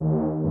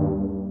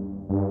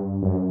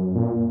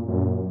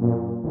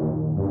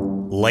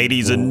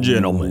Ladies and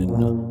gentlemen,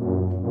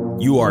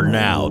 you are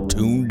now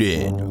tuned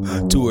in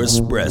to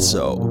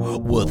Espresso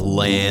with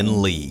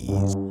Lan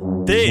Lees.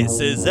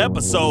 This is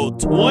episode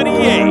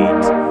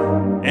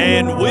 28,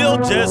 and we'll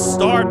just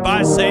start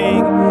by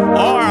saying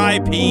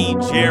R.I.P.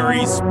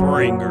 Jerry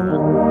Springer.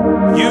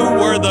 You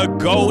were the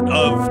GOAT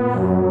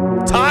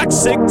of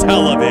toxic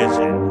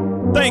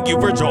television. Thank you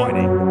for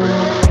joining.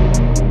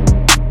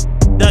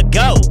 The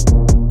GOAT.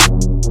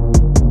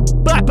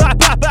 Bah, bah,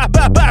 bah, bah,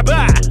 bah, bah,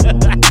 bah.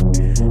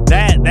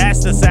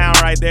 That's the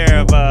sound right there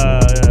of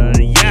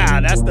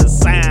that's the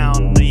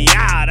sound.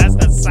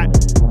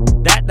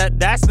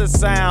 That's the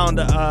sound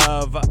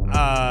of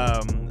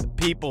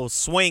people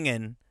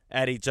swinging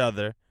at each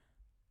other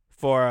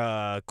for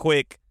a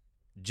quick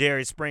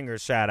Jerry Springer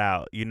shout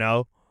out, you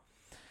know.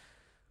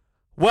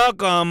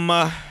 Welcome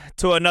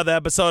to another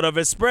episode of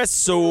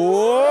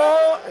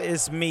Espresso.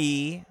 It's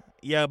me,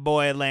 your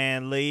boy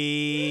Lan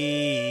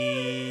Lees.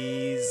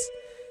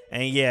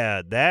 And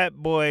yeah, that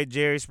boy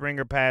Jerry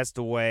Springer passed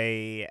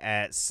away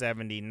at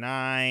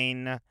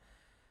 79.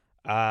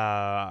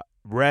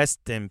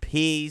 Rest in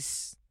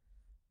peace.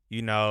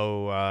 You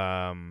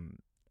know,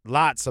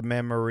 lots of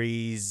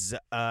memories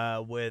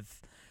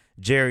with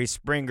Jerry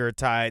Springer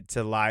tied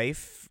to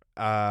life.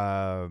 You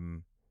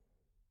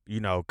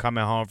know,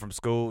 coming home from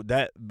school.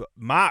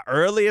 My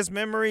earliest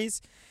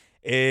memories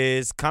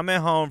is coming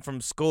home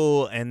from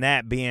school and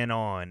that being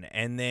on.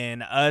 And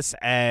then us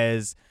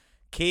as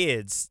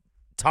kids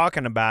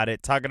talking about,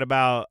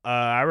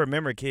 I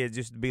remember kids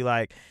used to be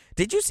like,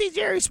 did you see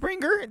Jerry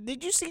Springer?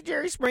 Did you see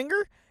Jerry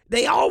Springer?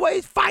 They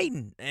always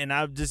fighting. And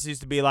I just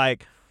used to be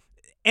like,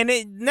 and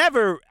I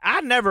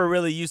never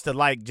really used to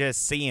like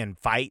just seeing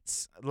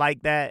fights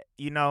like that,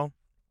 you know.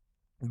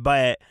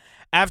 But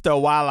after a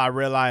while, I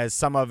realized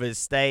some of it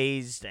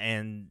staged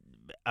and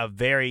a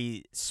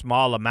very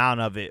small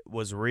amount of it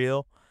was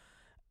real.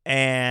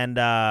 And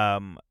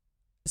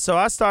so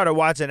I started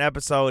watching an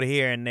episode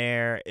here and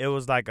there. It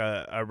was like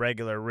a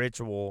regular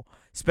ritual,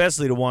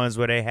 especially the ones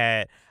where they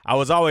had, I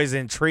was always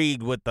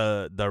intrigued with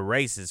the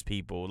racist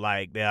people.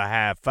 Like they'll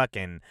have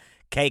fucking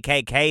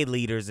KKK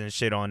leaders and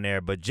shit on there.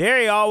 But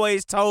Jerry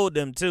always told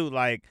them too,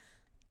 like,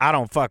 I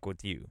don't fuck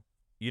with you.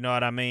 You know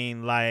what I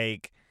mean?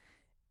 Like,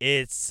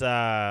 it's,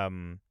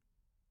 that's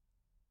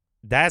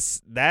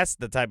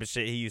the type of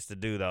shit he used to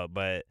do though.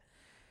 But,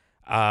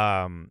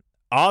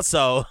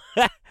 also,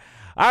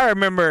 I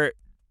remember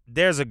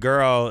there's a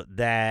girl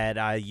that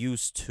I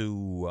used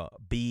to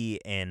be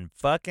in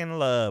fucking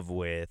love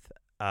with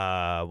when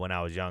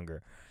I was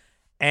younger.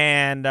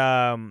 And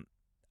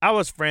I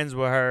was friends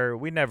with her.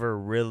 We never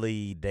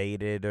really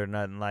dated or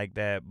nothing like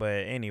that.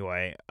 But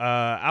anyway,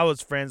 I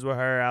was friends with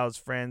her. I was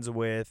friends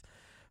with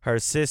her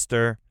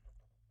sister.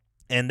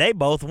 And they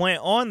both went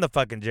on the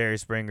fucking Jerry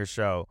Springer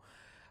show.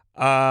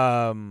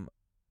 And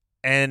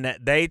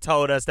they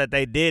told us that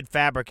they did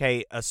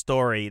fabricate a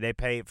story. They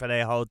paid for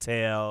their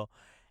hotel.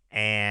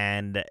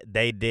 And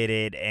they did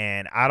it,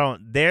 and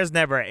there's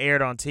never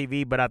aired on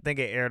TV, but I think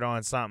it aired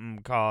on something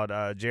called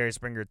Jerry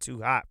Springer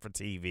Too Hot for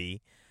TV,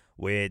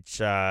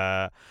 which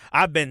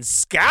I've been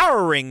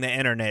scouring the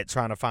internet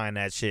trying to find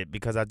that shit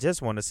because I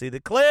just want to see the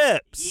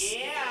clips.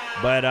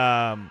 Yeah.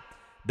 But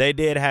they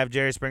did have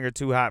Jerry Springer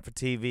Too Hot for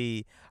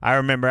TV. I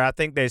remember, I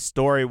think their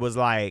story was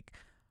like,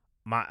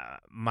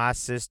 my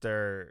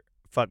sister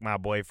fucked my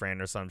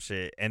boyfriend or some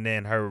shit, and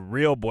then her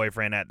real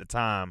boyfriend at the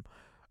time,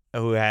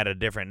 who had a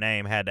different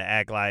name, had to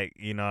act like,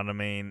 you know what I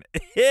mean?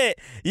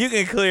 You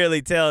can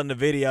clearly tell in the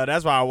video.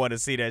 That's why I want to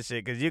see that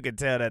shit, because you can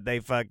tell that they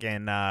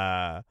fucking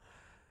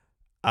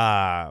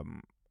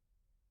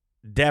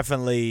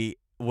definitely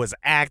was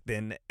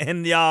acting,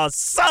 and y'all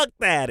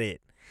sucked at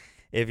it,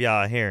 if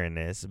y'all hearing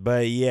this.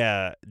 But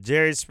yeah,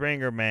 Jerry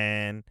Springer,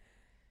 man.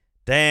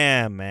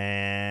 Damn,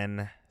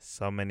 man.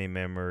 So many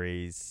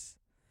memories.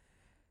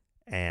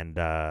 And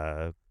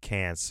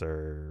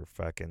cancer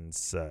fucking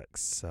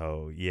sucks.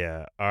 So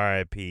yeah,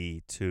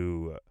 R.I.P.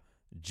 to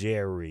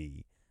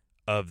Jerry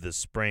of the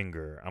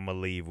Springer. I'm gonna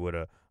leave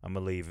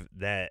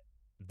that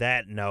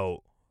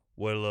note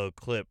with a little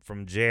clip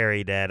from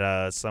Jerry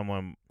that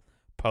someone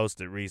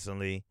posted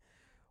recently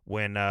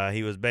when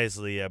he was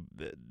basically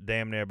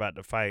damn near about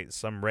to fight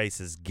some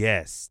racist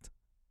guest.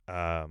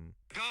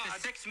 God,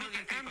 6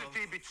 million people.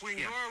 Enmity between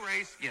your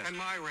race and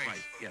my race.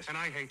 Right, yes. And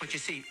I hate But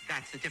you see,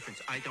 that's the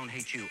difference. I don't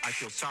hate you. I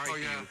feel sorry for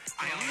you.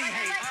 I only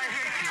hate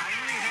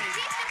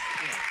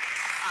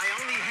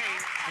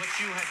what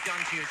you have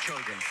done to your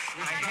children.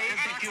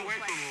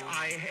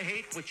 I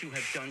hate what you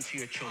have done to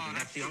your children.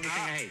 That's the only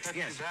thing I hate.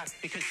 Yes,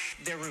 because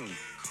they're ruined.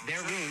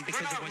 They're ruined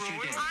because of what you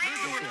did.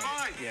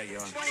 Yeah,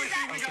 you are. The only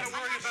thing we got to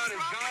worry about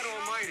is God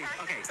Almighty.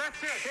 Okay, that's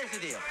it. Here's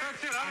the deal.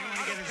 That's it. I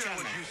don't care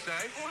what you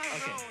say.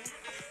 Okay.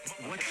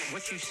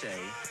 What you say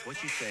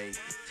to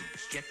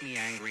get me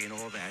angry and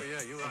all that.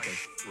 Yeah, you're right. Okay,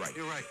 right.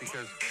 You're right,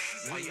 because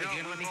Are you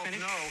going to let me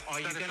finish? Are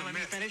you going to let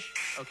me finish?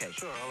 Okay.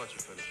 Sure, I'll let you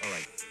finish. All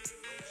right.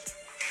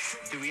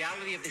 The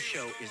reality of the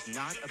show is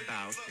not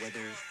about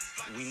whether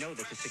we know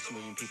that the 6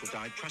 million people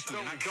died. Trust me,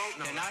 No, we don't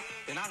know.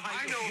 They're not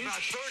hiding. I know about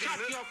 30 Shut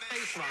million. your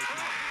face right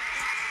now.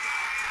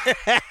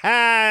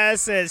 I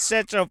said,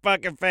 shut your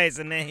fucking face.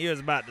 And then he was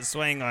about to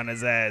swing on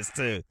his ass,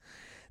 too.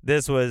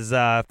 This was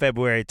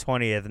February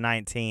 20th,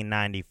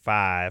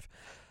 1995.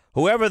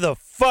 Whoever the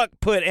fuck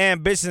put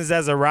Ambitions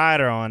as a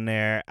rider on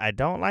there, I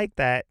don't like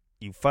that.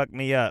 You fucked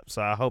me up,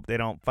 so I hope they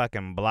don't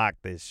fucking block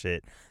this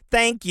shit.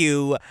 Thank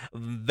you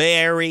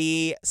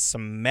very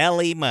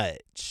smelly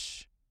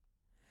much.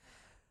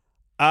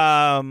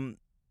 When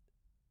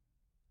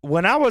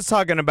I was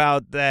talking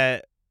about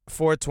that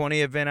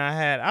 420 event I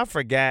had, I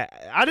forgot.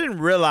 I didn't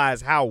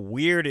realize how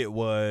weird it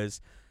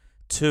was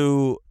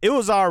it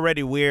was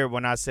already weird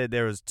when I said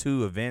there was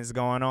 2 events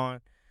going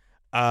on.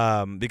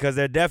 Because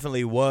there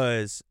definitely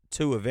was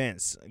 2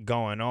 events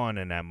going on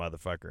in that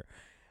motherfucker.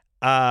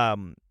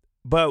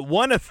 But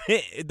one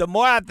event, the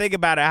more I think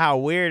about it, how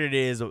weird it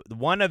is,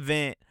 one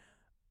event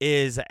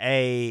was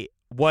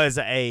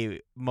a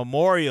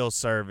memorial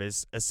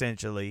service,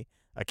 essentially,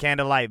 a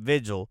candlelight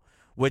vigil,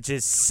 which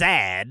is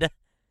sad,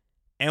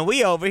 and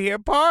we over here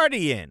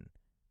partying.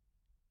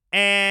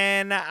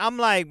 And I'm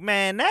like,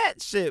 man, that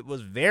shit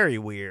was very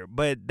weird.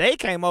 But they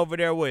came over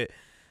there with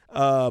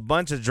a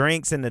bunch of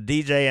drinks and the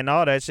DJ and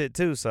all that shit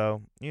too.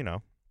 So,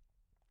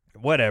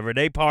 whatever.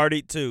 They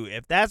partied too.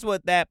 If that's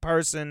what that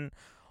person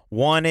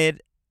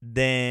wanted,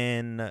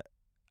 then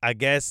I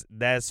guess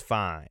that's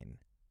fine.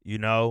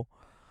 And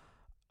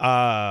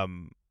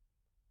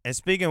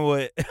speaking of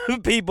what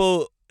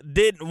people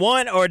didn't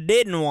want,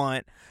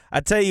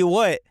 I tell you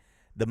what,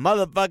 the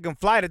motherfucking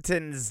flight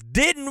attendants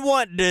didn't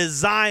want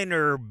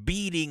Designer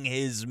beating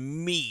his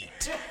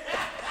meat.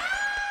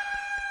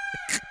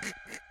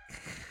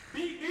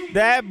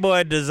 That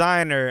boy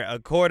Designer,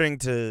 according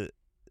to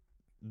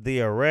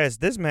the arrest,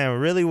 this man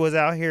really was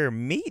out here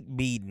meat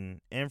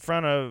beating in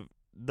front of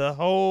the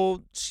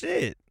whole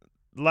shit.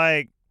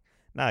 Like,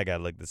 now I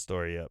gotta look the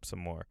story up some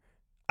more.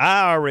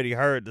 I already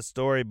heard the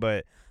story,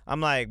 but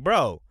I'm like,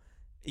 bro,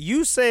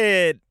 you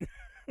said...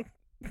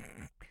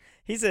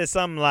 He said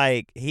something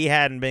like he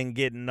hadn't been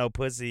getting no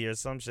pussy or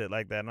some shit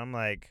like that. And I'm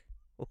like,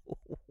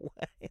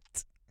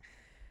 what?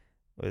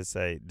 What did it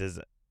say?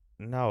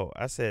 No,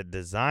 I said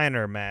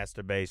designer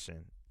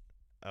masturbation.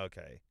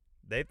 Okay.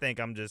 They think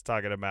I'm just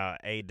talking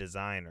about a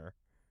designer.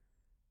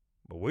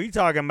 But we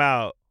talking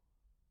about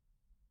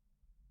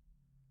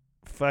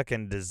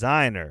fucking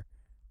Designer.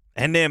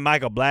 And then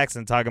Michael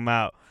Blackson talking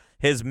about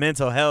his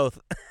mental health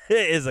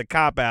is a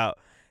cop-out.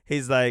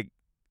 He's like,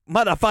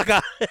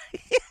 motherfucker.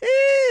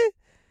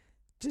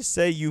 Just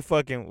say you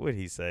fucking, what'd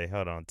he say?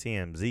 Hold on.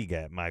 TMZ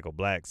got Michael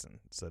Blackson.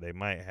 So they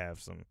might have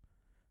some.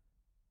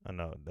 Oh,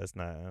 no, that's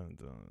not.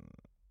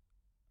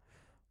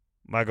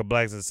 Michael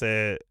Blackson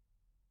said,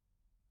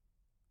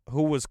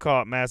 who was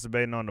caught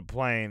masturbating on the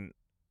plane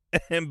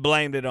and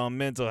blamed it on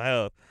mental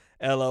health?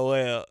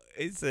 LOL.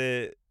 He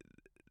said,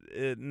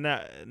 it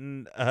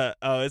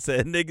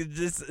said, nigga,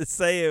 just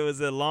say it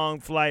was a long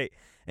flight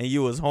and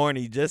you was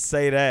horny. Just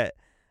say that.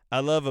 I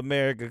love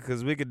America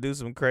because we could do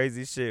some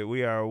crazy shit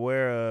we are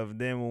aware of.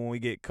 Then when we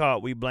get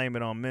caught, we blame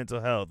it on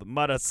mental health.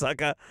 Mother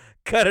sucker,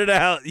 cut it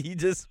out. You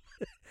just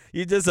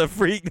a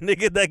freak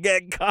nigga that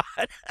got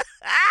caught.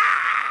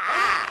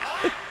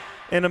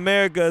 In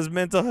America, it's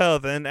mental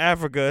health. In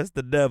Africa, it's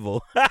the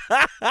devil.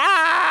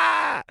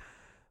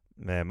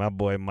 Man, my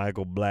boy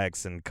Michael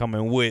Blackson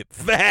coming with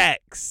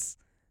facts.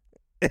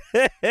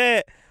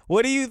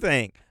 What do you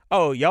think?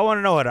 Oh, y'all want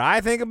to know what I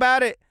think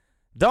about it?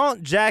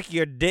 Don't jack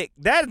your dick.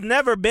 That's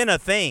never been a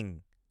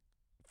thing.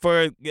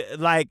 For,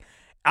 like,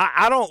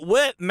 I don't,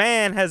 what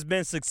man has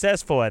been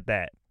successful at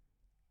that?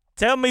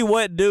 Tell me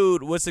what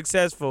dude was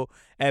successful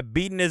at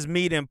beating his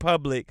meat in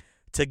public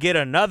to get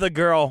another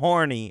girl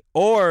horny,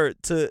 or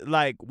to,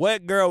 like,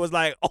 what girl was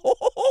like,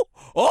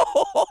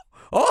 oh,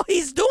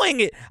 he's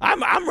doing it.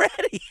 I'm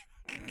ready.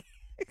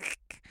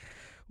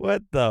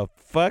 What the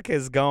fuck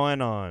is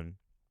going on?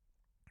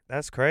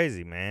 That's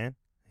crazy, man.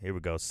 Here we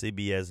go.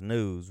 CBS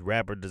News.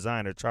 Rapper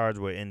Designer charged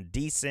with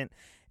indecent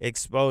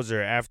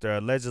exposure after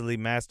allegedly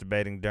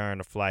masturbating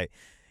during a flight.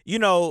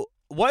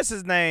 What's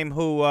his name?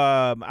 Who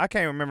I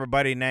can't remember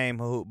buddy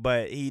name.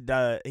 But he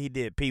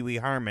did Pee Wee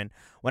Herman.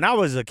 When I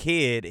was a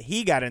kid,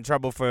 he got in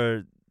trouble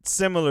for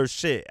similar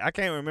shit. I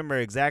can't remember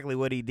exactly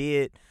what he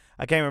did.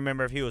 I can't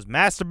remember if he was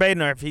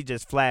masturbating or if he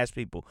just flashed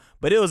people.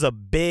 But it was a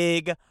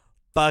big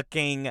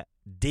fucking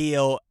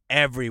deal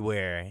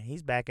everywhere.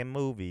 He's back in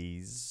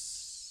movies.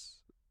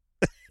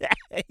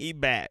 He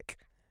back.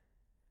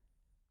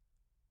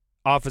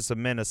 Officer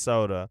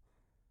Minnesota,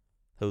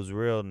 whose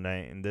real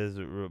name,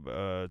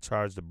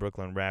 charged the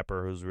Brooklyn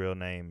rapper whose real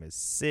name is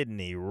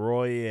Sidney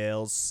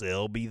Royale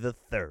Selby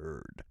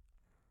III.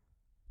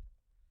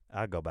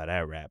 I go by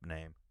that rap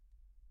name.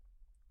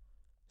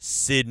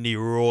 Sidney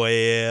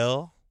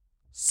Royale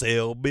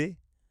Selby.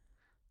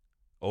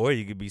 Or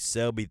you could be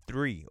Selby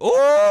 3.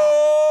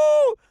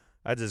 Oh!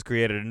 I just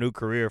created a new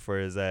career for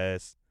his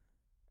ass.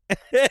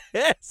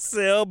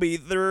 Selby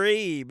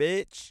 3,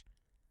 bitch.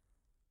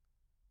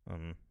 I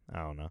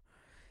don't know.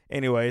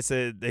 Anyway,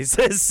 they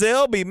said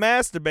Selby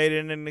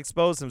masturbated and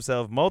exposed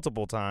himself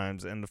multiple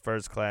times in the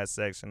first class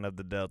section of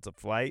the Delta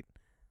flight.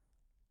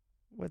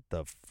 What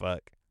the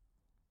fuck?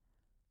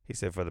 He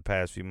said, for the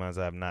past few months,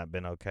 I have not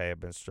been okay. I've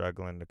been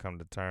struggling to come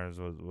to terms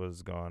with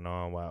what's going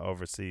on. While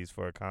overseas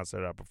for a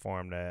concert I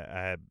performed at,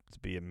 I had to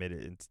be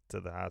admitted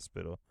into the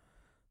hospital.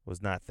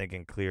 Was not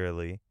thinking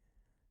clearly.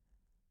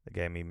 They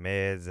gave me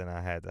meds, and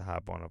I had to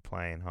hop on a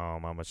plane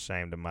home. I'm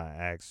ashamed of my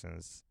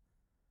actions,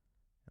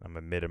 and I'm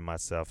admitting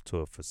myself to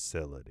a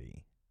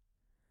facility.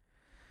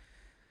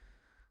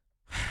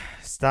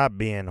 Stop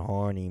being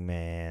horny,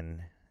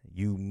 man.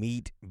 You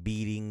meat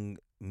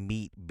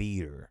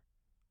beater.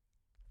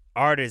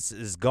 Artists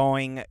is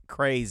going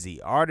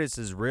crazy. Artists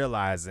is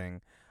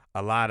realizing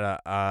a lot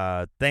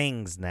of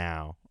things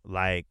now,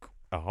 like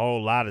a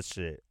whole lot of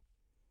shit.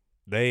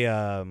 They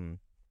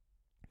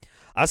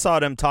I saw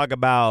them talk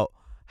about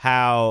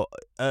how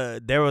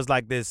there was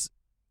like this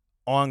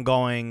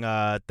ongoing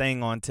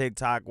thing on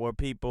TikTok where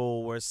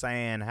people were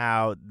saying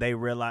how they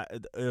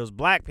realized it was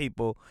black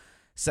people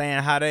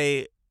saying how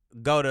they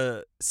go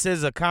to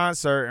SZA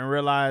concert and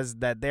realize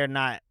that they're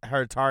not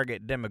her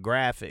target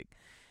demographic.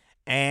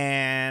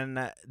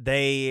 And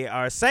they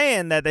are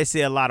saying that they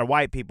see a lot of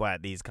white people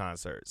at these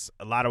concerts.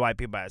 A lot of white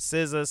people at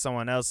SZA.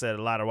 Someone else said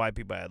a lot of white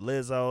people at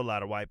Lizzo. A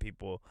lot of white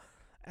people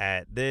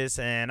at this.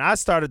 And I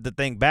started to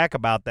think back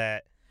about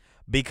that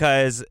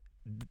because,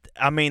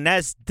 I mean,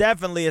 that's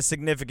definitely a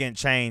significant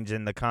change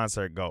in the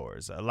concert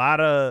goers. A lot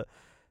of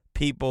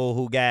people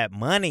who got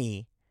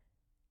money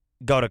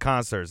go to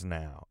concerts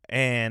now.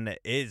 And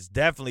it's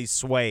definitely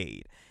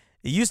swayed.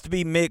 It used to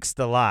be mixed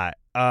a lot.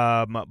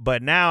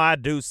 But now I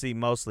do see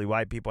mostly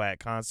white people at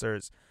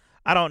concerts.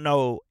 I don't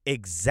know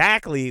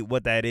exactly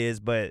what that is,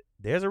 but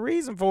there's a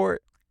reason for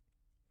it.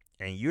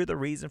 And you're the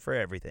reason for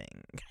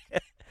everything.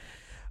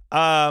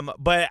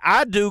 But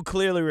I do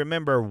clearly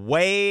remember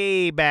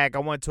way back, I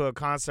went to a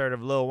concert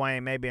of Lil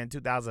Wayne maybe in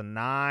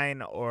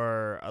 2009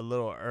 or a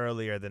little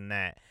earlier than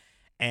that.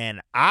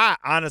 And I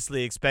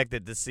honestly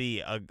expected to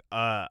see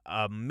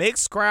a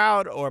mixed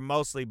crowd or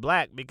mostly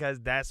black because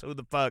that's who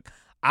the fuck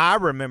I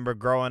remember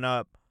growing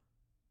up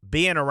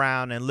being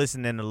around and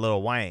listening to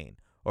Lil Wayne,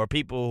 or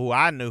people who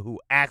I knew who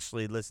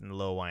actually listened to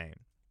Lil Wayne.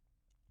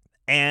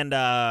 And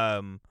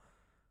I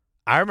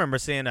remember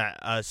seeing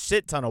a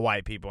shit ton of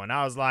white people, and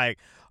I was like,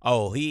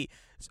 oh,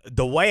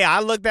 the way I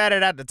looked at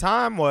it at the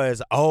time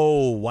was,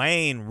 oh,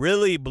 Wayne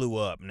really blew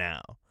up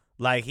now.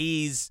 Like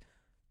he's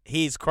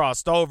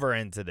crossed over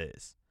into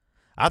this.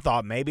 I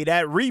thought maybe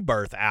that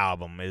Rebirth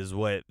album is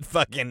what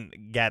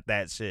fucking got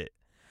that shit.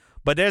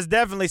 But there's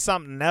definitely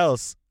something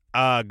else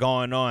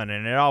going on,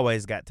 and it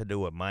always got to do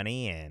with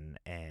money and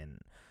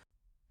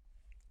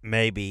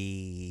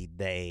maybe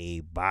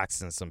they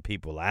boxing some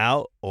people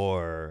out,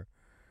 or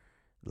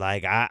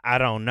like I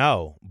don't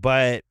know,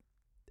 but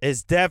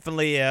it's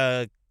definitely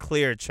a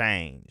clear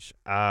change.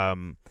 I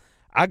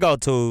go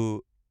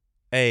to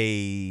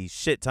a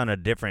shit ton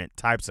of different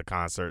types of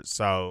concerts,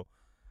 so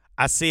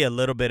I see a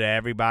little bit of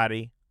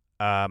everybody.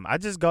 I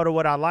just go to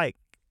what I like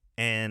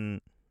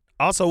and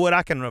also what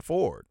I can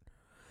afford.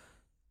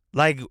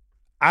 Like,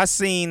 I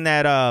seen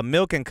that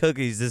Milk and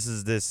Cookies, this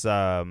is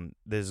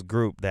this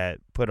group that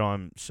put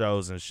on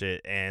shows and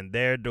shit, and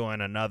they're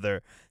doing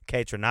another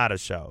K-Tronada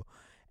show.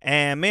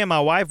 And me and my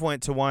wife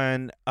went to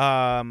one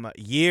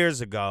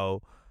years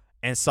ago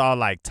and saw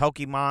like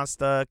Toki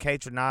Monster,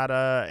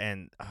 K-Tronada,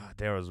 and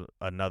there was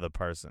another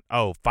person.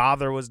 Oh,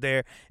 Father was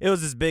there. It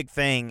was this big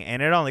thing,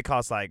 and it only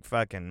cost like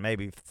fucking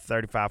maybe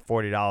 $35,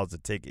 $40 a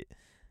ticket.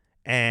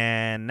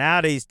 And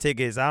now these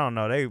tickets, I don't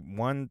know, they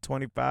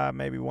 $125,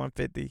 maybe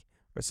 $150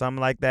 or something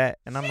like that.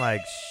 And I'm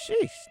like,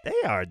 sheesh,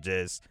 they are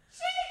just,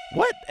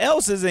 what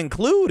else is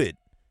included?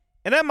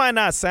 And that might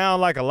not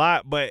sound like a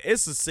lot, but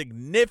it's a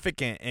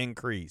significant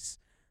increase.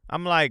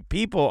 I'm like,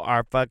 people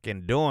are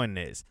fucking doing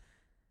this.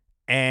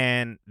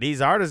 And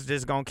these artists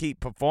just gonna keep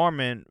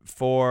performing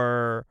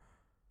for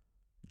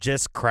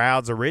just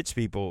crowds of rich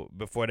people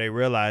before they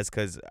realize.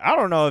 Because I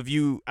don't know if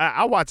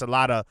I watch a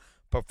lot of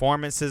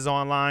performances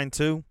online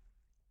too.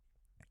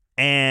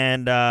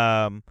 And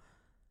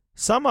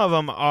some of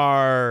them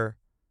are,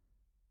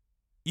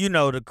 you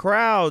know, the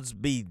crowds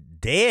be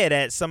dead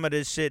at some of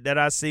this shit that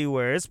I see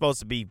where it's supposed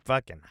to be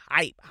fucking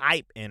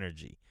hype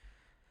energy.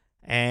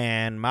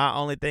 And my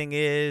only thing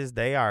is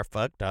they are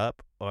fucked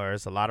up, or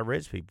it's a lot of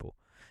rich people.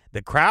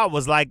 The crowd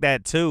was like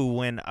that too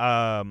when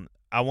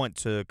I went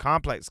to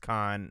Complex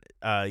Con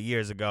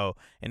years ago,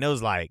 and it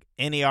was like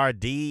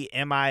NERD,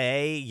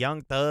 MIA,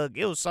 Young Thug.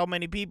 It was so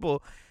many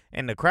people,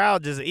 and the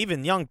crowd just,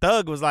 even Young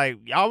Thug was like,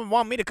 y'all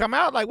want me to come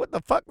out? Like, what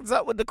the fuck is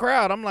up with the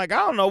crowd? I'm like, I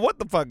don't know what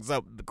the fuck is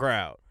up with the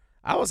crowd.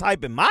 I was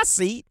hyping my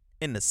seat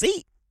in the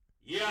seat.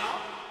 Yeah.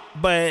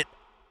 But,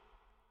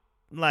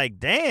 like,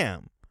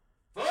 damn.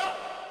 Fuck.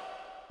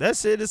 That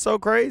shit is so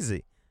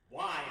crazy.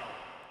 Wild.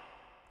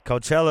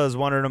 Coachella is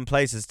one of them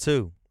places,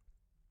 too,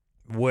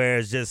 where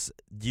it's just,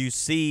 you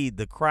see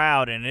the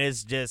crowd, and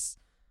it's just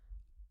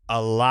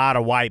a lot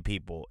of white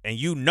people. And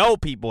you know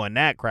people in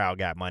that crowd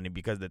got money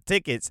because the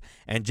tickets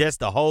and just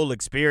the whole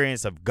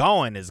experience of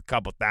going is a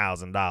couple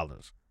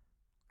 $1,000s.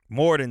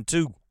 More than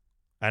 $2,000.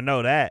 I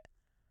know that.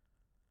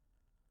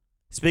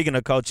 Speaking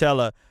of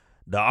Coachella,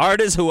 the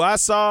artist who I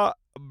saw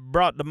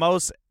brought the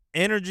most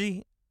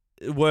energy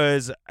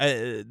was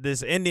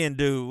this Indian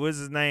dude. What's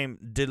his name?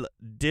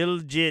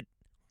 Diljit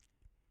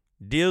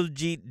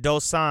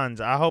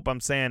Dosanjh. I hope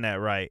I'm saying that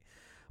right.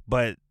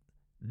 But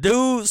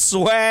dude's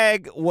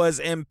swag was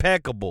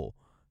impeccable.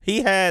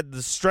 He had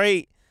the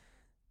straight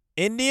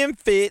Indian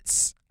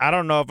fits. I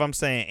don't know if I'm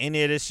saying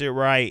any of this shit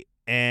right,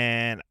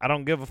 and I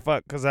don't give a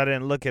fuck because I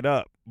didn't look it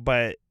up.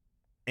 But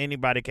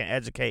anybody can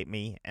educate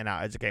me, and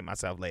I'll educate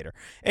myself later.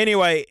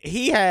 Anyway,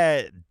 he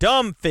had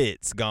dumb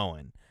fits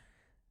going.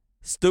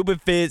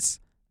 Stupid fits,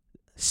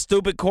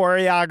 stupid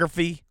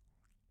choreography.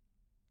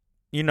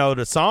 You know,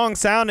 the song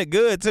sounded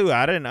good, too.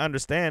 I didn't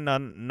understand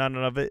none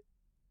of it.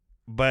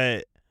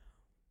 But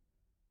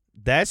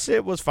that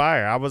shit was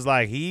fire. I was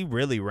like, he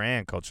really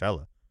ran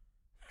Coachella.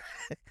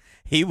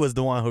 He was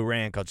the one who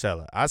ran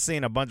Coachella. I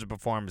seen a bunch of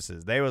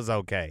performances. They was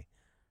okay.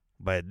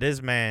 But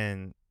this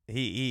man,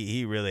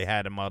 he really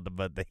had him out the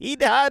butt. He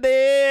died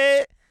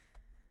it.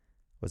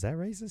 Was that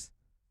racist?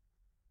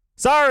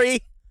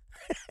 Sorry.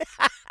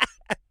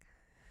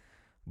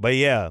 But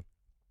yeah,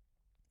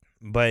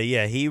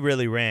 he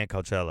really ran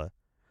Coachella.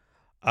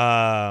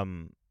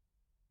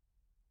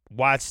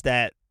 Watched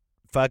that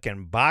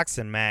fucking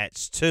boxing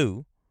match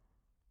too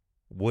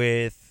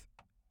with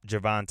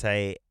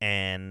Gervonta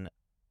and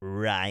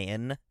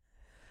Ryan.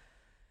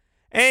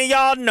 And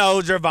y'all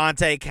know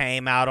Gervonta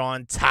came out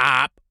on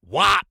top.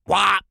 Wop,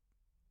 wop.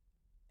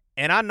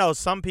 And I know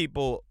some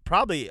people,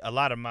 probably a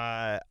lot of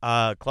my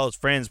close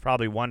friends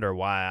probably wonder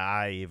why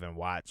I even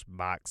watch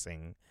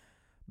boxing.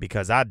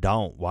 Because I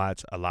don't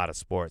watch a lot of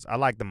sports. I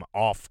like them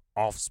off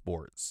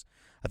sports.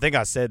 I think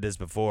I said this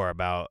before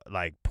about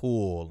like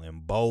pool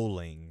and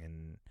bowling,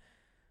 and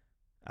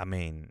I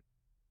mean,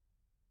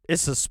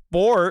 it's a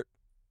sport,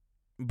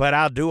 but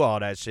I'll do all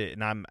that shit,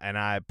 and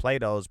I play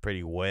those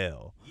pretty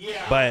well.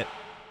 Yeah. But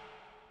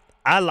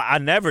I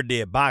never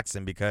did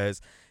boxing because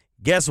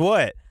guess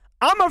what?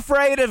 I'm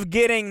afraid of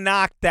getting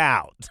knocked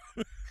out.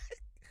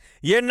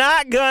 You're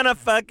not gonna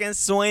fucking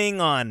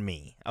swing on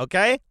me,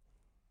 okay?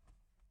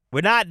 We're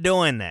not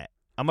doing that.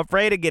 I'm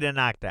afraid of getting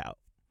knocked out.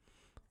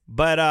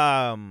 But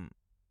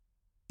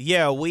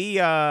yeah,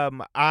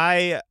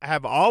 I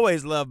have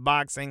always loved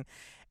boxing,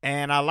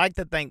 and I like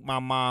to thank my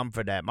mom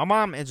for that. My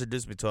mom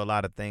introduced me to a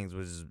lot of things,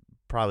 which is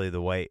probably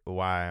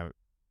why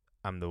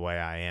I'm the way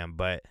I am.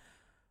 But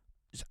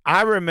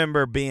I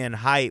remember being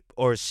hype,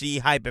 or she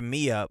hyping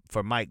me up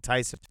for Mike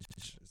Tyson.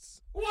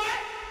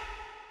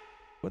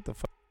 What the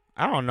fuck?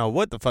 I don't know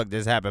what the fuck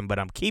just happened, but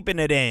I'm keeping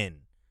it in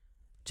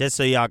just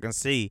so y'all can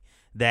see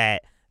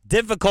that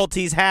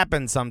difficulties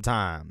happen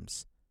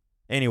sometimes.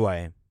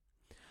 Anyway,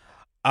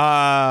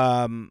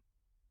 Mike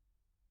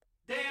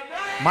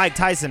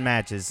Tyson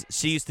matches.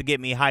 She used to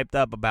get me hyped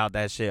up about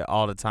that shit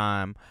all the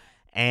time.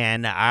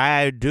 And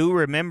I do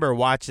remember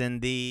watching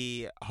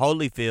the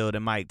Holyfield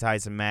and Mike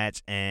Tyson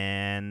match,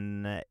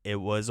 and it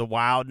was a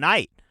wild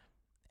night.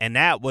 And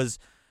that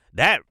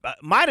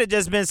might have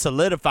just been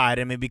solidified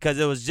in me because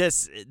it was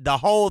just, the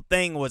whole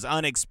thing was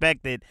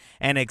unexpected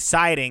and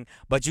exciting,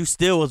 but you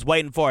still was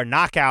waiting for a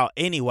knockout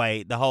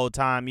anyway the whole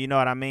time. You know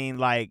what I mean?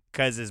 Like,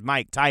 because it's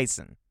Mike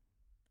Tyson.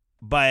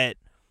 But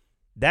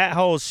that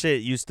whole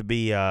shit used to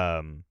be,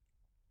 that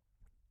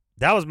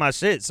was my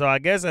shit. So I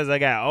guess as I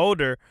got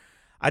older,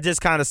 I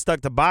just kind of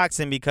stuck to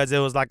boxing because it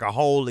was like a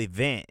whole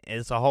event.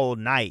 It's a whole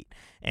night.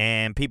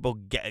 And people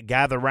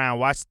gather around,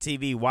 watch the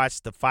TV,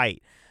 watch the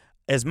fight.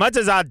 As much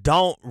as I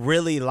don't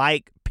really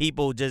like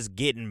people just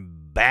getting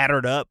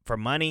battered up for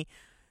money,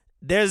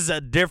 there's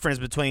a difference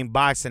between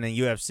boxing and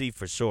UFC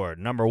for sure.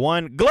 Number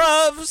one,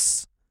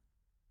 gloves.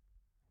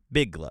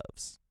 Big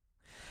gloves.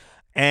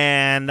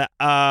 And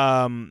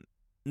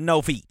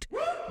no feet.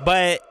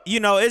 But, you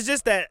know, it's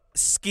just that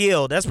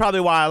skill. That's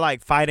probably why I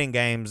like fighting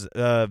games,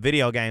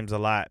 video games a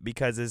lot,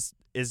 because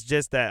it's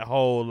just that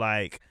whole,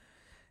 like,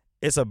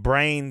 it's a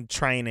brain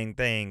training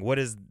thing. What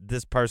is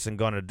this person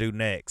going to do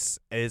next?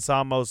 It's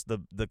almost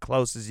the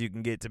closest you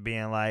can get to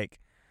being like,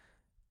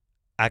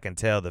 I can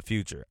tell the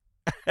future.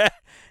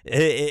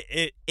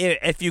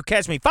 If you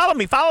catch me, follow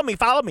me,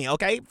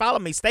 okay? Follow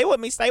me. Stay with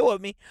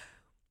me.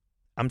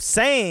 I'm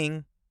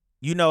saying,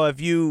 you know,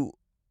 if you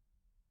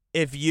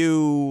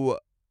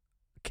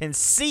can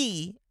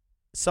see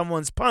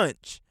someone's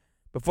punch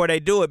before they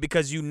do it,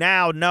 because you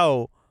now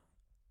know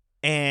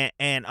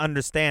and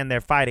understand their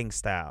fighting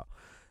style.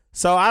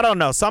 So I don't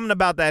know. Something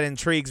about that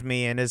intrigues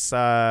me, and it's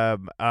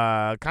kind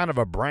of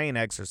a brain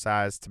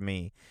exercise to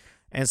me.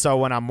 And so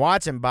when I'm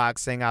watching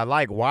boxing, I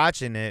like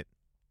watching it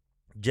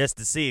just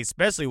to see,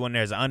 especially when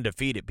there's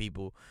undefeated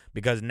people,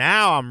 because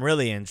now I'm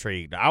really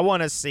intrigued. I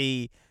want to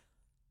see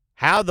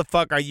how the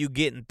fuck are you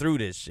getting through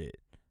this shit,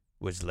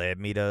 which led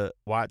me to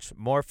watch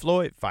more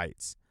Floyd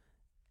fights.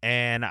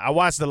 And I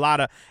watched a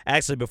lot of,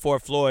 actually before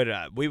Floyd,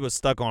 we was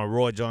stuck on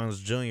Roy Jones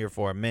Jr.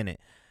 for a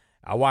minute.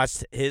 I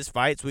watched his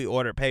fights. We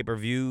ordered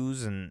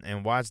pay-per-views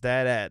and watched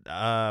that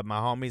at my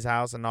homie's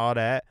house and all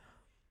that.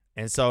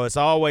 And so it's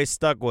always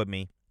stuck with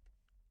me.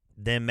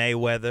 Then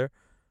Mayweather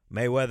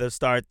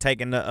started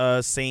taking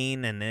the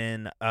scene, and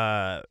then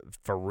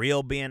for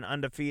real being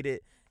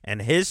undefeated.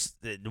 And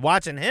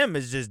watching him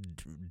is just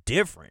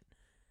different.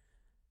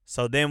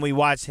 So then we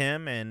watched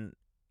him, and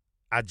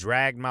I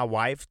dragged my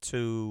wife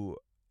to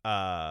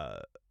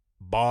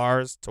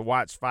bars to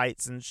watch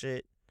fights and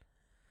shit.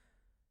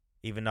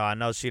 Even though I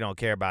know she don't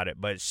care about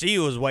it, but she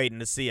was waiting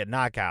to see a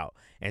knockout,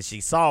 and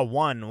she saw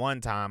one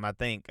time. I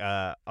think.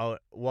 It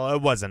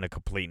wasn't a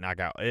complete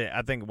knockout.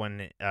 I think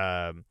when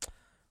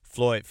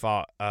Floyd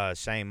fought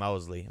Shane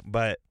Mosley,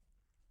 but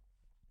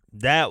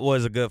that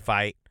was a good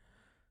fight.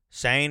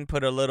 Shane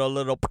put a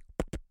little,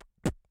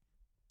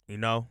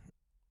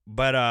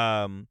 but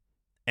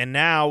and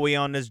now we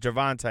on this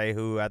Gervonta,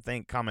 who I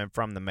think coming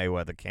from the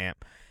Mayweather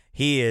camp,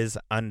 he is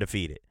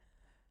undefeated.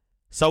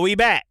 So we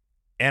back,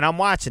 and I'm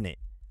watching it.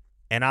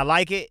 And I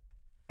like it,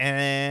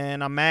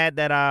 and I'm mad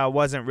that I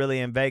wasn't really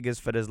in Vegas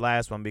for this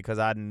last one because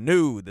I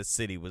knew the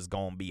city was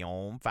going to be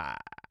on fire.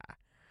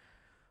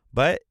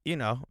 But,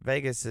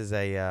 Vegas is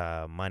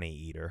a money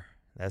eater.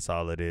 That's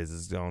all it is.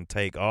 It's going to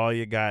take all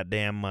your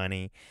goddamn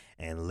money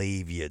and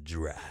leave you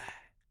dry.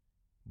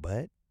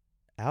 But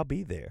I'll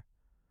be there.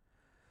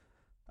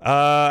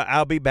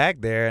 I'll be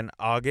back there in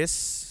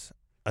August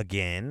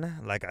again.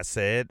 Like I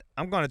said,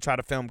 I'm going to try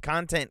to film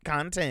content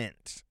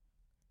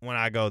when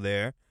I go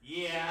there.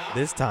 Yeah.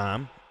 This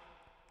time.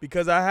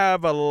 Because I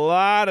have a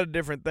lot of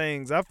different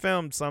things. I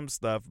filmed some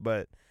stuff,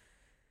 but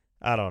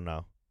I don't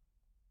know.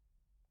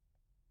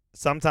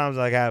 Sometimes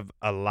I have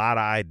a lot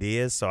of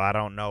ideas, so I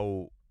don't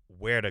know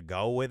where to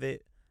go with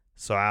it.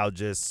 So I'll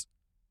just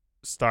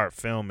start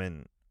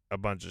filming a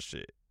bunch of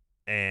shit.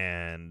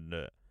 And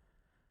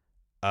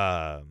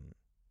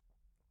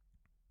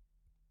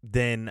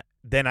then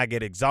I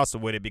get exhausted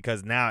with it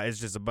because now it's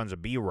just a bunch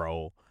of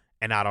B-roll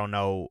and I don't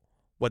know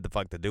what the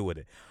fuck to do with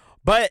it.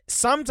 But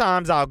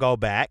sometimes I'll go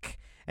back,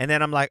 and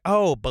then I'm like,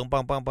 oh, boom,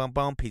 boom, boom, boom,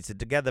 boom, piece it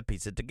together,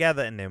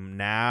 and then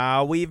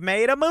now we've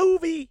made a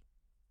movie.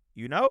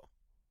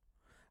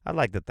 I'd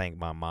like to thank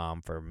my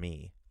mom for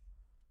me.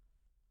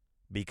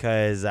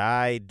 Because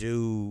my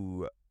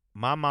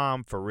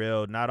mom, for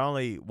real, not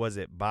only was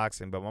it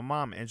boxing, but my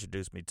mom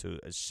introduced me to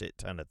a shit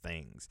ton of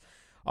things.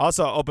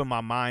 Also opened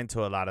my mind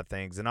to a lot of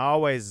things, and I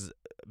always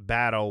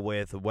battle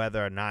with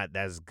whether or not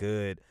that's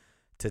good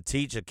to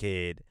teach a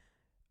kid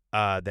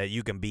that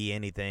you can be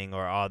anything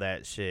or all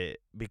that shit,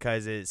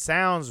 because it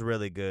sounds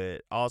really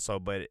good also,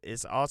 but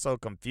it's also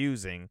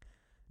confusing.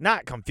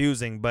 Not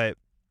confusing, but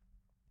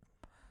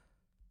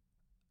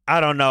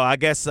I don't know. I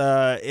guess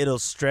it'll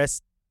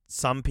stress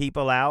some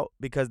people out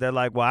because they're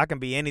like, well, I can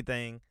be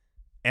anything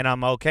and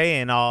I'm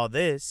okay in all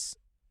this.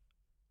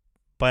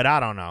 But I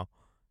don't know.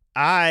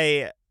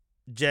 I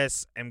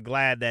just am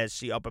glad that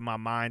she opened my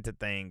mind to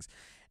things.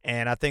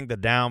 And I think the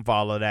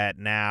downfall of that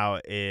now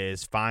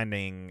is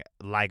finding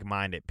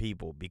like-minded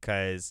people,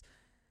 because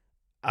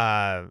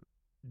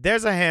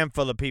there's a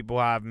handful of people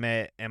I've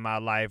met in my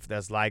life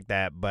that's like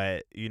that.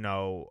 But,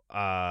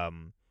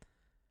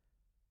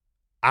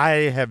 I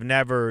have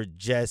never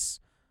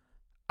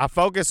I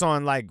focus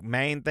on like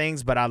main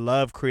things, but I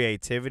love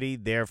creativity.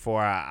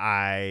 Therefore,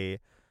 I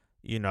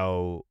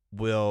can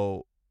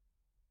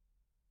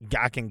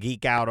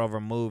geek out over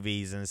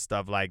movies and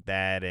stuff like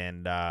that.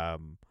 And,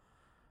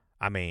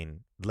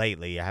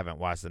 lately I haven't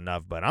watched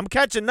enough, but I'm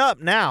catching up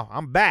now.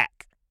 I'm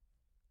back.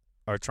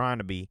 Or trying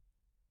to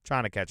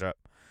catch up.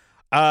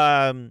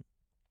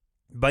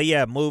 But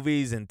yeah,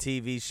 movies and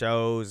TV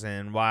shows,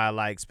 and why I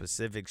like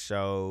specific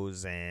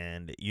shows,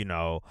 and,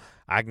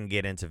 I can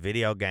get into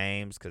video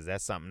games because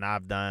that's something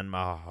I've done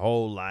my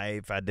whole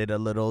life. I did a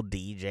little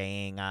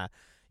DJing. I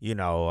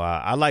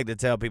like to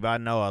tell people I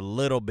know a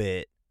little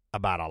bit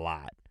about a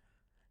lot.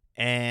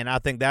 And I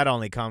think that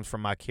only comes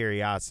from my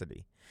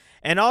curiosity.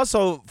 And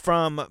also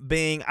from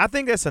being, I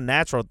think that's a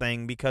natural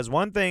thing, because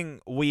one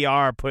thing we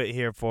are put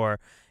here for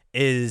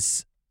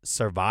is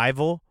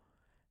survival.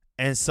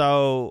 And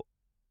so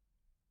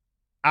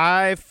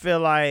I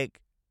feel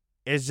like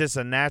it's just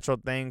a natural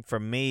thing for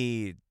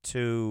me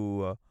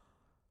to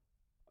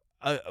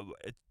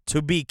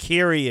be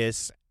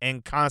curious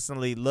and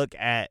constantly look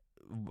at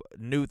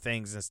new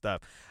things and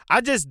stuff.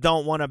 I just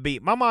don't want to be,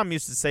 my mom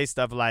used to say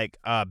stuff like,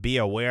 be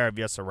aware of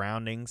your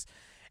surroundings.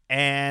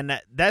 And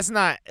that's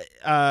not,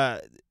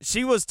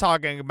 she was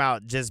talking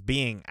about just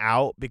being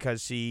out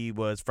because she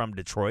was from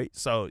Detroit.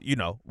 So,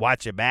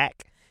 watch your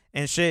back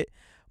and shit.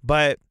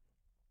 But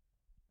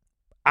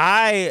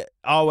I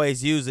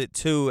always use it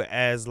too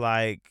as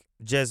like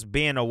just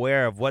being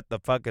aware of what the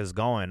fuck is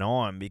going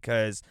on,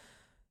 because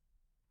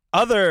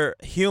other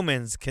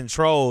humans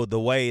control the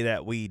way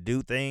that we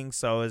do things.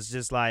 So it's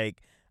just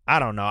like, I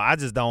don't know. I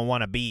just don't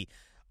want to be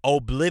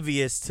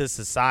oblivious to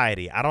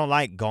society. I don't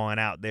like going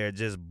out there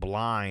just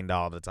blind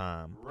all the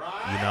time.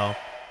 Right.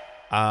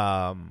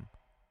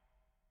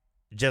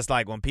 Just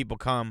like when people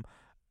come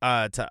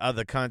to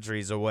other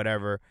countries or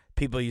whatever,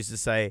 people used to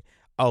say,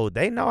 oh,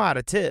 they know how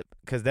to tip,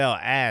 because they'll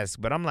ask.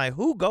 But I'm like,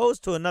 who goes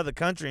to another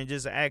country and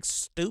just acts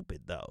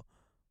stupid, though,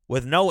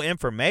 with no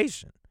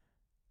information?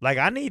 Like,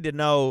 I need to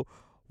know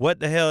what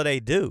the hell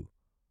they do.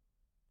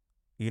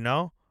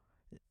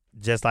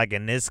 Just like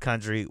in this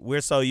country,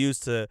 we're so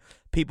used to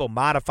people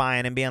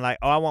modifying and being like,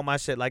 oh, I want my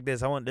shit like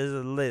this. I want this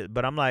is lit.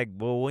 But I'm like,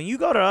 well, when you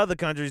go to other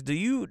countries, do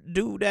you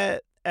do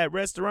that at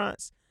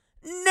restaurants?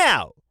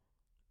 No.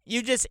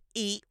 You just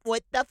eat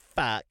what the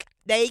fuck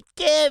they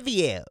give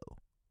you.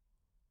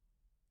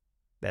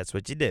 That's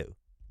what you do.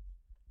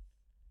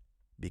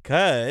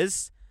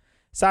 Because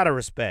it's out of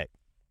respect.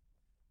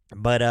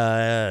 But,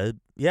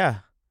 yeah,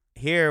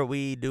 here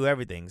we do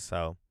everything.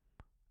 So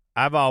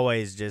I've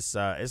always just,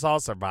 it's all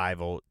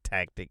survival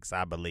tactics,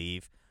 I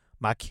believe.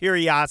 My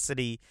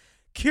curiosity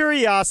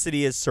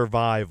is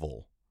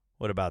survival.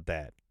 What about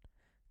that?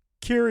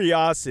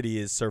 Curiosity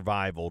is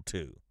survival,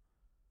 too.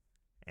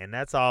 And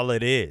that's all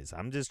it is.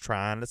 I'm just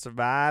trying to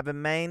survive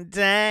and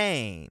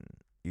maintain,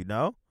 you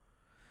know?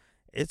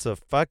 It's a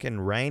fucking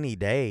rainy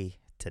day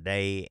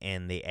today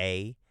in the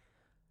A,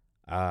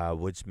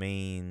 which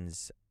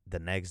means the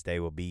next day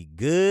will be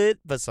good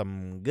for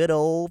some good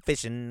old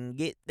fishing.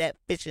 Get that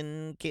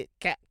fishing,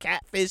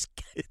 catfish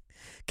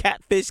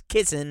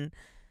kissing,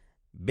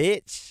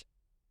 bitch.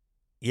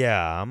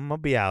 Yeah, I'm going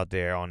to be out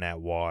there on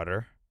that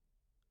water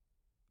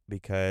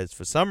because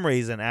for some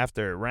reason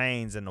after it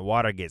rains and the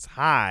water gets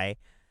high,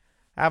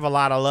 I have a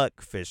lot of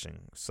luck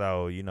fishing.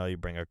 So, you know, you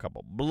bring a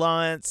couple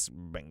blunts,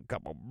 bring a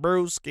couple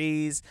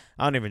brewskis.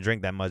 I don't even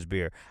drink that much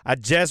beer. I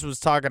just was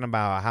talking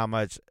about how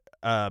much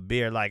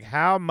beer, like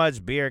how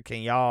much beer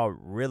can y'all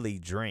really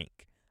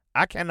drink?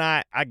 I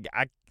cannot.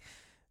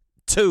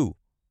 Two.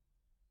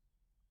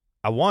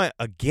 I want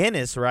a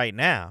Guinness right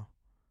now.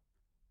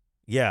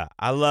 Yeah,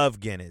 I love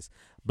Guinness.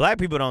 Black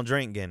people don't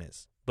drink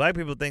Guinness. Black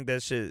people think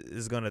that shit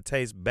is going to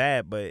taste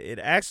bad, but it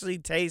actually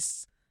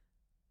tastes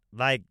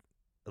like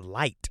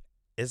light.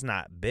 It's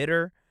not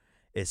bitter.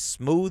 It's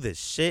smooth as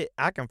shit.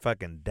 I can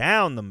fucking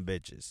down them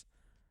bitches.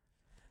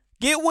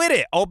 Get with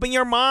it. Open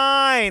your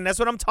mind. That's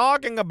what I'm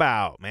talking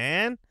about,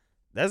 man.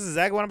 That's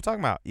exactly what I'm talking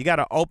about. You got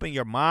to open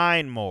your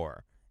mind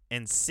more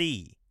and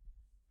see.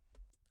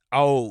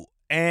 Oh,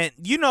 and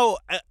you know,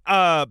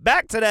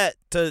 back to that,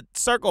 to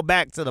circle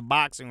back to the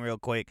boxing real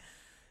quick.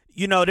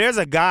 You know, there's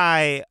a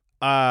guy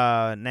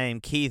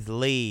named Keith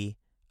Lee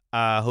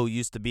who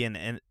used to be in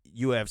the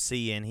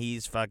UFC, and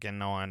he's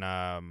fucking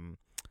on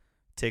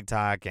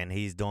TikTok, and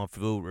he's doing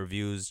food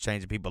reviews,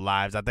 changing people's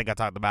lives. I think I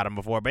talked about him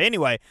before. But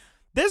anyway,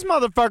 this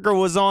motherfucker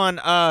was on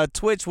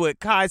Twitch with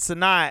Kai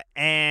Cenat,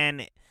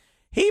 and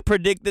he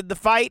predicted the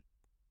fight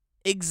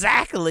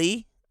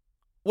exactly.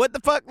 What the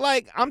fuck?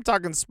 Like, I'm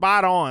talking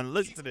spot on.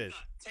 Listen to this.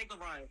 Take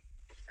LeBron.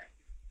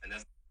 And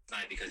that's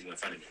not because you're in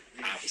front of me.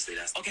 Obviously,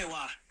 that's Okay,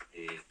 why?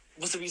 Yeah.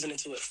 What's the reason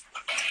into it?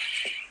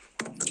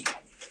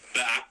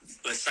 But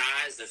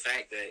besides the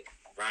fact that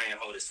Ryan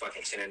hold his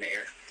fucking chin in the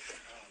air,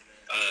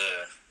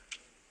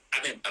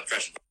 I've been a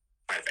professional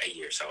fighter for 8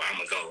 years, so I'm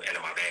gonna go into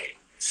my bag.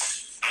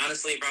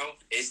 Honestly, bro,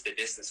 it's the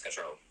distance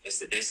control. It's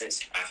the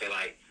distance. I feel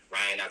like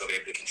Ryan not gonna be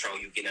able to control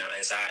you getting on the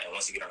inside, and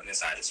once you get on the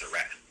inside, it's a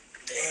wrap.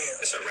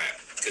 Damn. It's a wrap.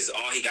 Because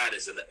all he got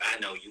is I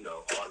know you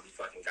know, all he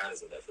fucking got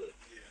is a left hook.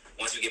 Yeah.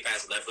 Once we get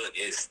past the left hook,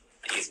 it's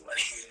easy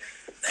money.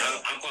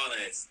 I'm calling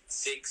it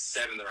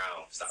 6-7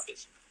 round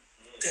stoppage.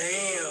 Damn.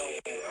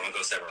 Yeah, I'm gonna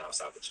go 7 round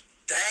stoppage.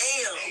 Damn.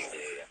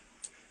 Yeah.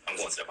 I'm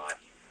going to the body.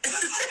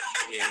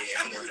 yeah,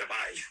 I'm going to the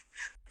body.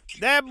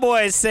 That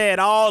boy said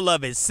all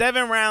of it.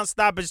 7 round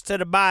stoppage to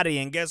the body,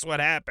 and guess what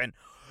happened?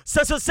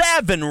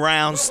 7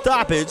 round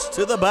stoppage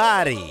to the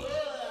body.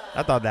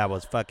 I thought that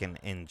was fucking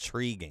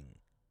intriguing.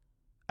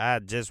 I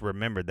just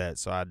remembered that,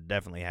 so I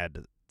definitely had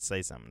to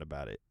say something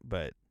about it.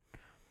 But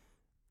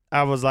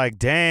I was like,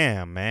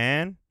 damn,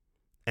 man.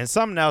 And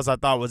something else I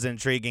thought was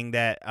intriguing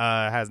that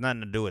has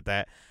nothing to do with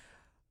that.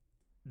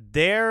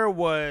 There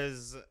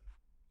was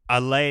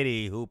a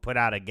lady who put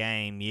out a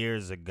game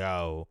years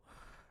ago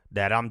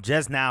that I'm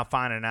just now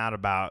finding out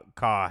about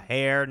called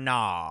Hair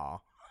Nah.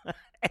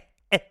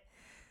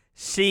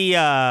 She,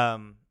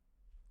 oh,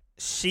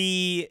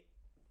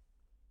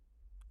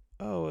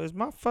 is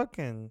my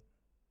fucking,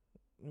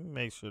 let me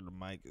make sure the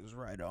mic is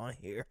right on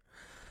here.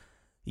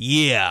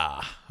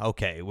 Yeah.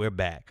 Okay, we're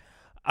back.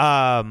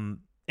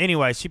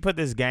 Anyway, she put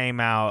this game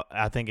out,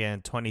 I think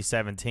in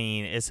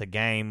 2017. It's a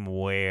game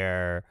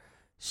where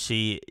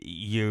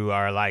you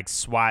are like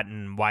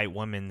swatting white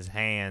women's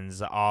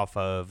hands off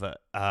of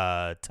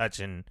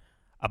touching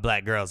a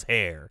black girl's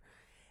hair.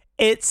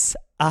 It's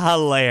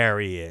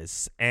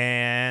hilarious.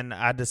 And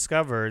I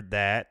discovered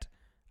that,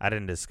 I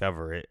didn't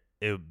discover it.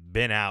 It's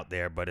been out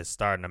there, but it's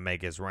starting to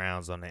make its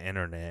rounds on the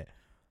internet.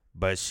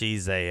 But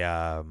she's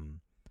a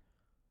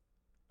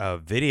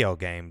video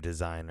game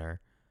designer,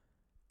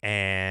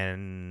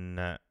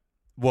 and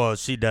well,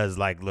 she does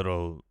like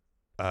little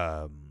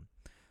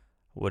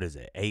what is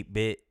it,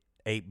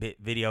 8-bit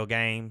video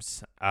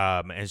games,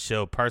 and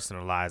she'll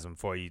personalize them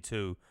for you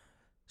too.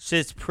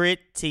 She's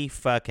pretty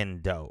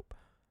fucking dope,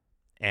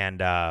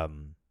 and I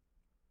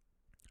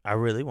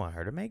really want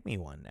her to make me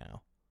one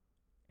now,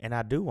 and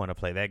I do want to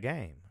play that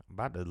game. I'm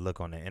about to look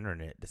on the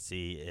internet to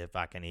see if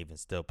I can even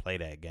still play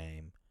that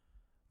game.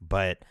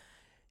 But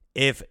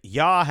if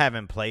y'all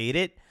haven't played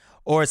it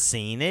or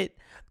seen it,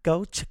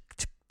 go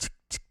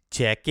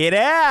check it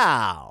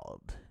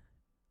out.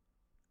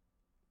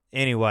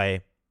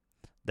 Anyway,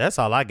 that's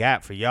all I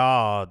got for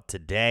y'all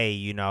today.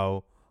 You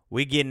know,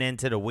 we getting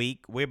into the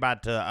week. We're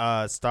about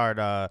to start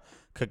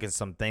cooking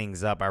some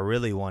things up. I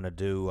really want to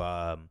do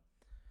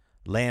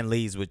Land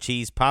Leads with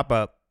Cheese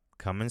pop-up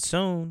coming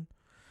soon.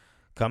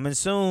 Coming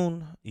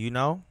soon, you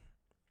know.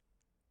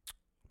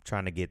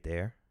 Trying to get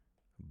there.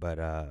 But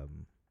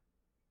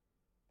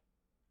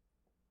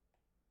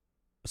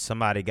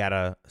somebody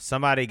gotta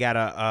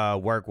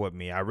work with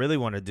me. I really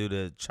want to do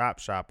the chop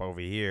shop over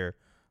here.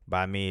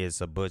 By me,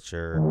 it's a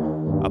butchery.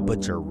 It's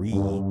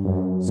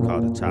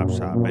called a chop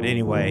shop. But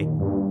anyway,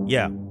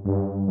 yeah,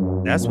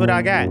 that's what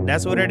I got.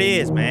 That's what it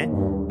is,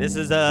 man. This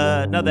is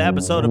another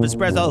episode of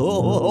Espresso.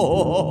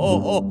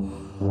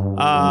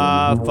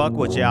 Fuck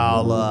with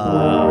y'all.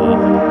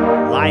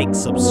 Like,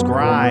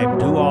 subscribe,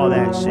 do all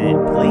that shit.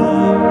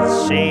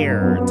 Please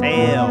share,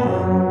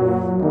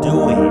 tell,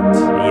 do it.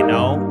 You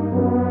know.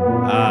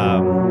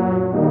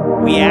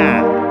 We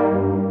out.